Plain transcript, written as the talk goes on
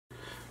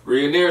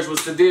Millionaires,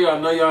 what's the deal? I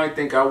know y'all ain't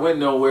think I went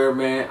nowhere,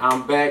 man.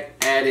 I'm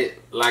back at it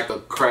like a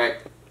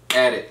crack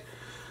addict.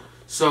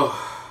 So,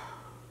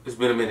 it's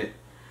been a minute.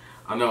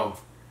 I know.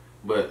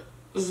 But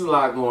there's a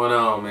lot going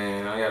on,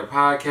 man. I got a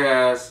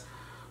podcast.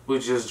 We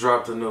just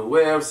dropped a new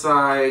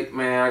website,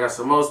 man. I got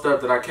some more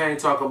stuff that I can't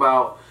talk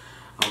about.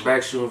 I'm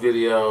back shooting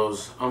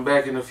videos. I'm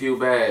back in a few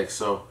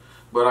bags,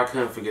 but I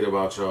couldn't forget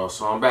about y'all.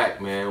 So I'm back,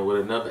 man,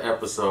 with another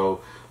episode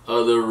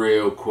of the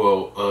real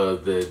quote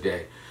of the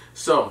day.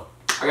 So,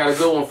 I got a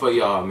good one for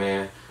y'all,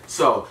 man.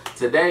 So,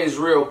 today's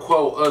real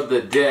quote of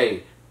the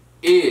day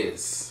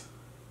is,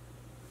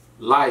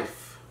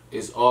 life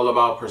is all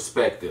about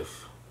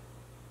perspective.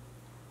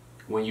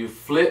 When you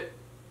flip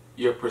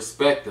your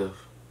perspective,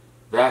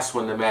 that's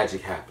when the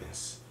magic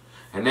happens.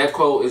 And that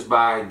quote is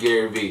by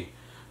Gary V.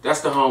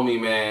 That's the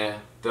homie, man.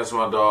 That's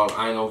my dog.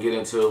 I ain't gonna get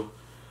into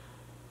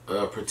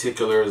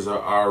particulars of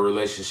our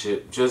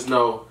relationship. Just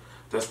know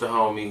that's the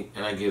homie,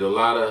 and I get a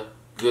lot of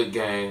good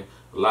game,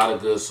 a lot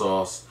of good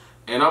sauce,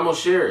 and I'm gonna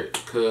share it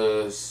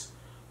because,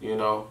 you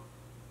know,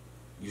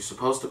 you're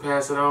supposed to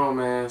pass it on,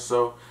 man.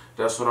 So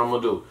that's what I'm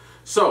gonna do.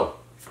 So,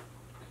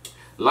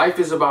 life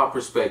is about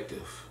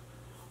perspective.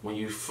 When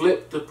you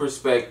flip the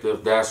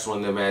perspective, that's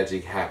when the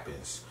magic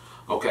happens.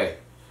 Okay,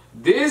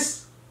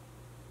 this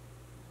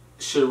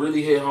should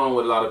really hit home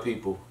with a lot of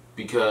people,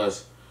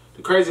 because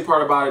the crazy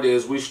part about it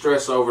is we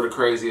stress over the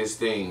craziest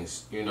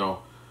things. You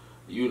know,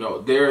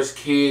 there's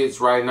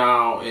kids right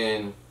now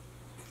in,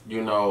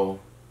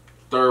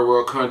 third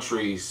world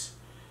countries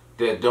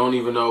that don't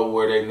even know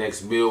where their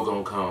next meal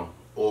gonna come,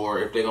 or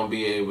if they're gonna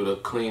be able to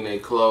clean their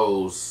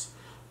clothes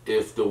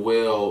if the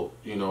well,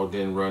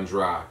 didn't run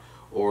dry.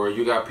 Or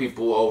you got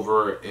people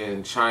over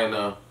in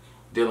China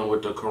dealing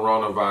with the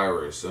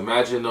coronavirus.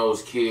 Imagine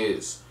those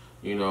kids,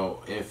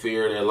 in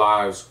fear of their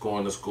lives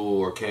going to school,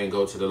 or can't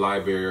go to the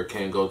library, or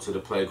can't go to the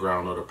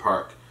playground or the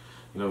park.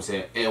 You know what I'm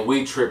saying? And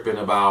we tripping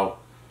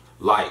about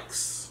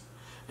likes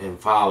and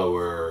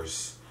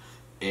followers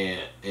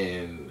and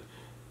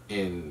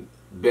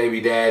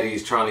baby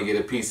daddies trying to get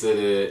a piece of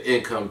the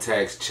income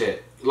tax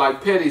check.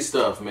 Like petty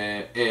stuff,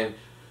 man. And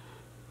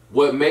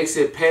what makes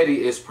it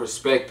petty is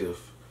perspective.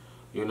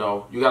 You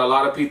got a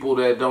lot of people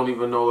that don't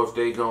even know if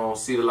they gonna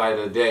see the light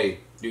of the day.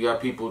 You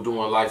got people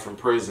doing life in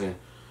prison.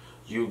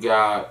 You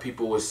got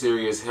people with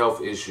serious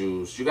health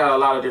issues. You got a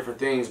lot of different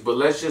things, but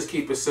let's just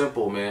keep it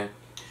simple, man.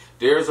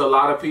 There's a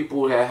lot of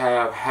people that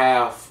have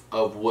half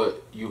of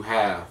what you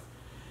have,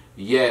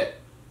 yet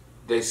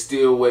they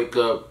still wake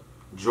up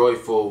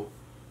joyful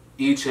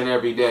each and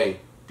every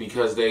day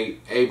because they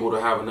able to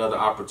have another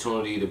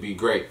opportunity to be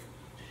great.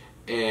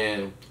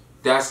 And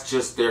that's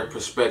just their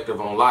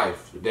perspective on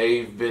life.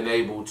 They've been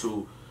able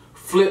to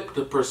flip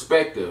the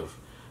perspective,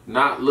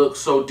 not look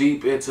so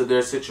deep into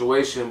their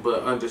situation,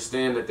 but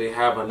understand that they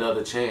have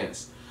another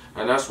chance.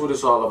 And that's what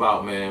it's all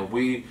about, man.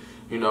 We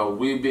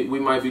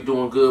might be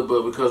doing good,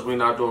 but because we're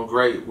not doing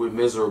great, we're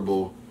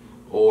miserable.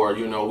 Or,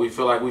 we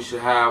feel like we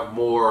should have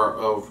more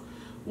of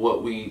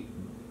what we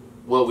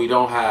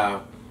don't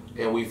have,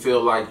 and we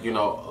feel like,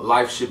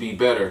 life should be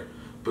better.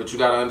 But you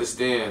got to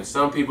understand,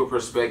 some people's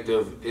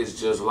perspective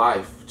is just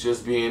life.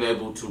 Just being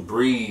able to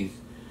breathe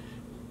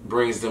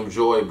brings them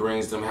joy,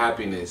 brings them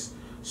happiness.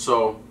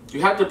 So you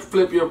have to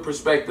flip your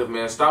perspective,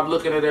 man. Stop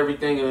looking at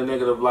everything in a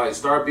negative light.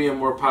 Start being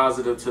more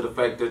positive to the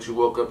fact that you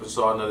woke up and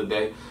saw another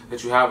day,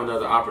 that you have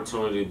another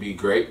opportunity to be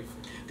great,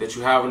 that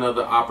you have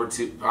another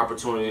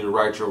opportunity to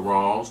right your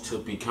wrongs, to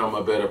become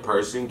a better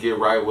person, get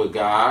right with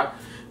God,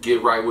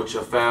 get right with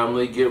your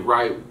family, get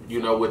right,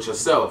 with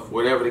yourself,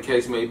 whatever the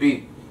case may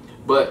be.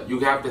 But you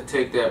have to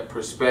take that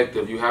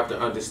perspective. You have to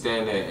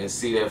understand that and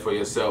see that for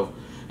yourself,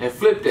 and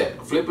flip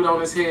that. Flip it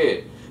on its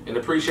head and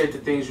appreciate the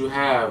things you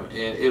have,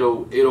 and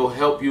it'll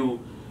help you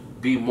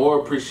be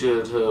more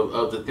appreciative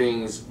of the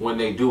things when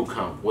they do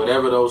come,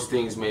 whatever those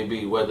things may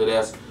be, whether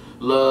that's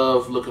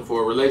love, looking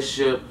for a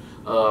relationship,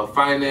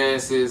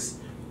 finances.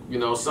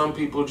 Some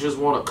people just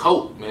want a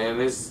coat,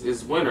 man.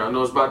 It's winter. I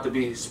know it's about to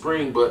be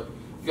spring, but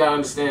you gotta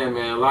understand,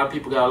 man, a lot of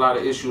people got a lot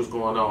of issues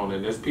going on,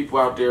 and there's people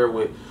out there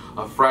with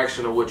a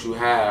fraction of what you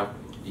have,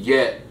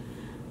 yet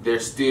they're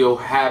still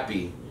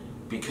happy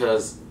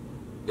because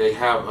they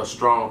have a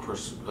strong,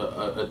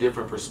 a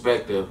different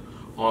perspective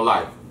on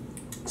life.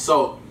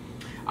 So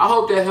I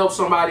hope that helps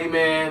somebody,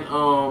 man.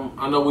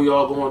 I know we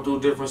all going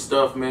through different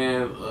stuff,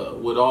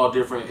 man, with all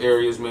different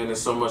areas, man.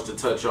 There's so much to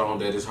touch on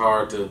that it's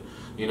hard to,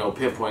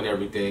 pinpoint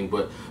everything.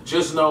 But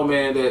just know,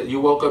 man, that you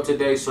woke up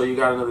today, so you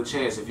got another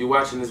chance. If you're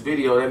watching this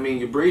video, that means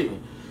you're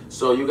breathing.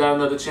 So you got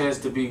another chance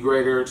to be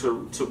greater,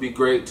 to be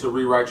great, to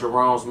rewrite your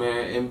wrongs,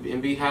 man,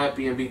 and be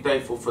happy and be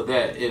thankful for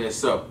that in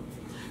itself.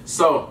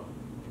 So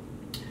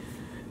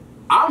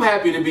I'm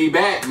happy to be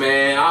back,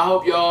 man. I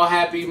hope y'all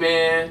happy,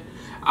 man.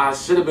 I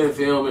should have been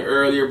filming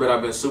earlier, but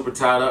I've been super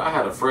tied up. I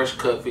had a fresh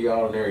cut for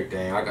y'all and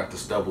everything. I got the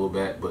stubble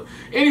back. But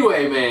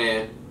anyway,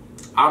 man,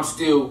 I'm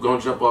still going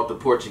to jump off the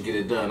porch and get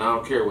it done. I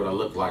don't care what I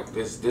look like.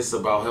 This is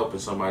about helping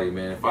somebody,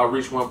 man. If I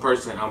reach one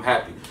person, I'm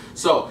happy.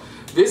 So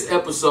this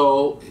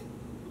episode,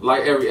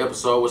 like every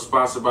episode, was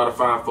sponsored by the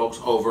fine folks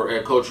over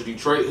at Culture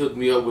Detroit. Hook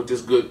me up with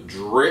this good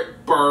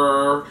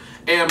dripper.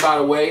 And by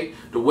the way,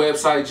 the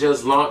website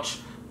just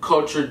launched,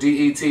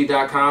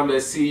 culturedet.com.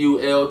 That's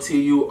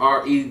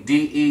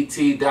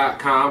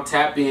CULTUREDET.com.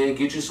 Tap in,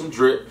 get you some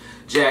drip,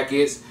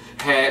 jackets,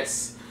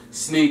 hats,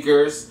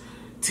 sneakers,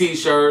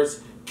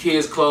 t-shirts,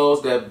 kids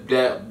clothes. That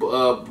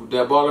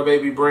Baller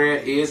Baby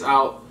brand is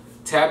out.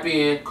 Tap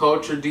in,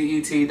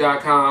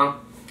 culturedet.com.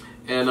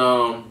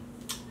 And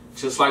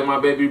just like my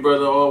baby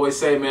brother always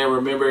say, man,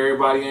 remember,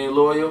 everybody ain't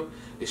loyal.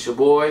 It's your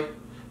boy.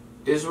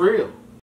 It's real.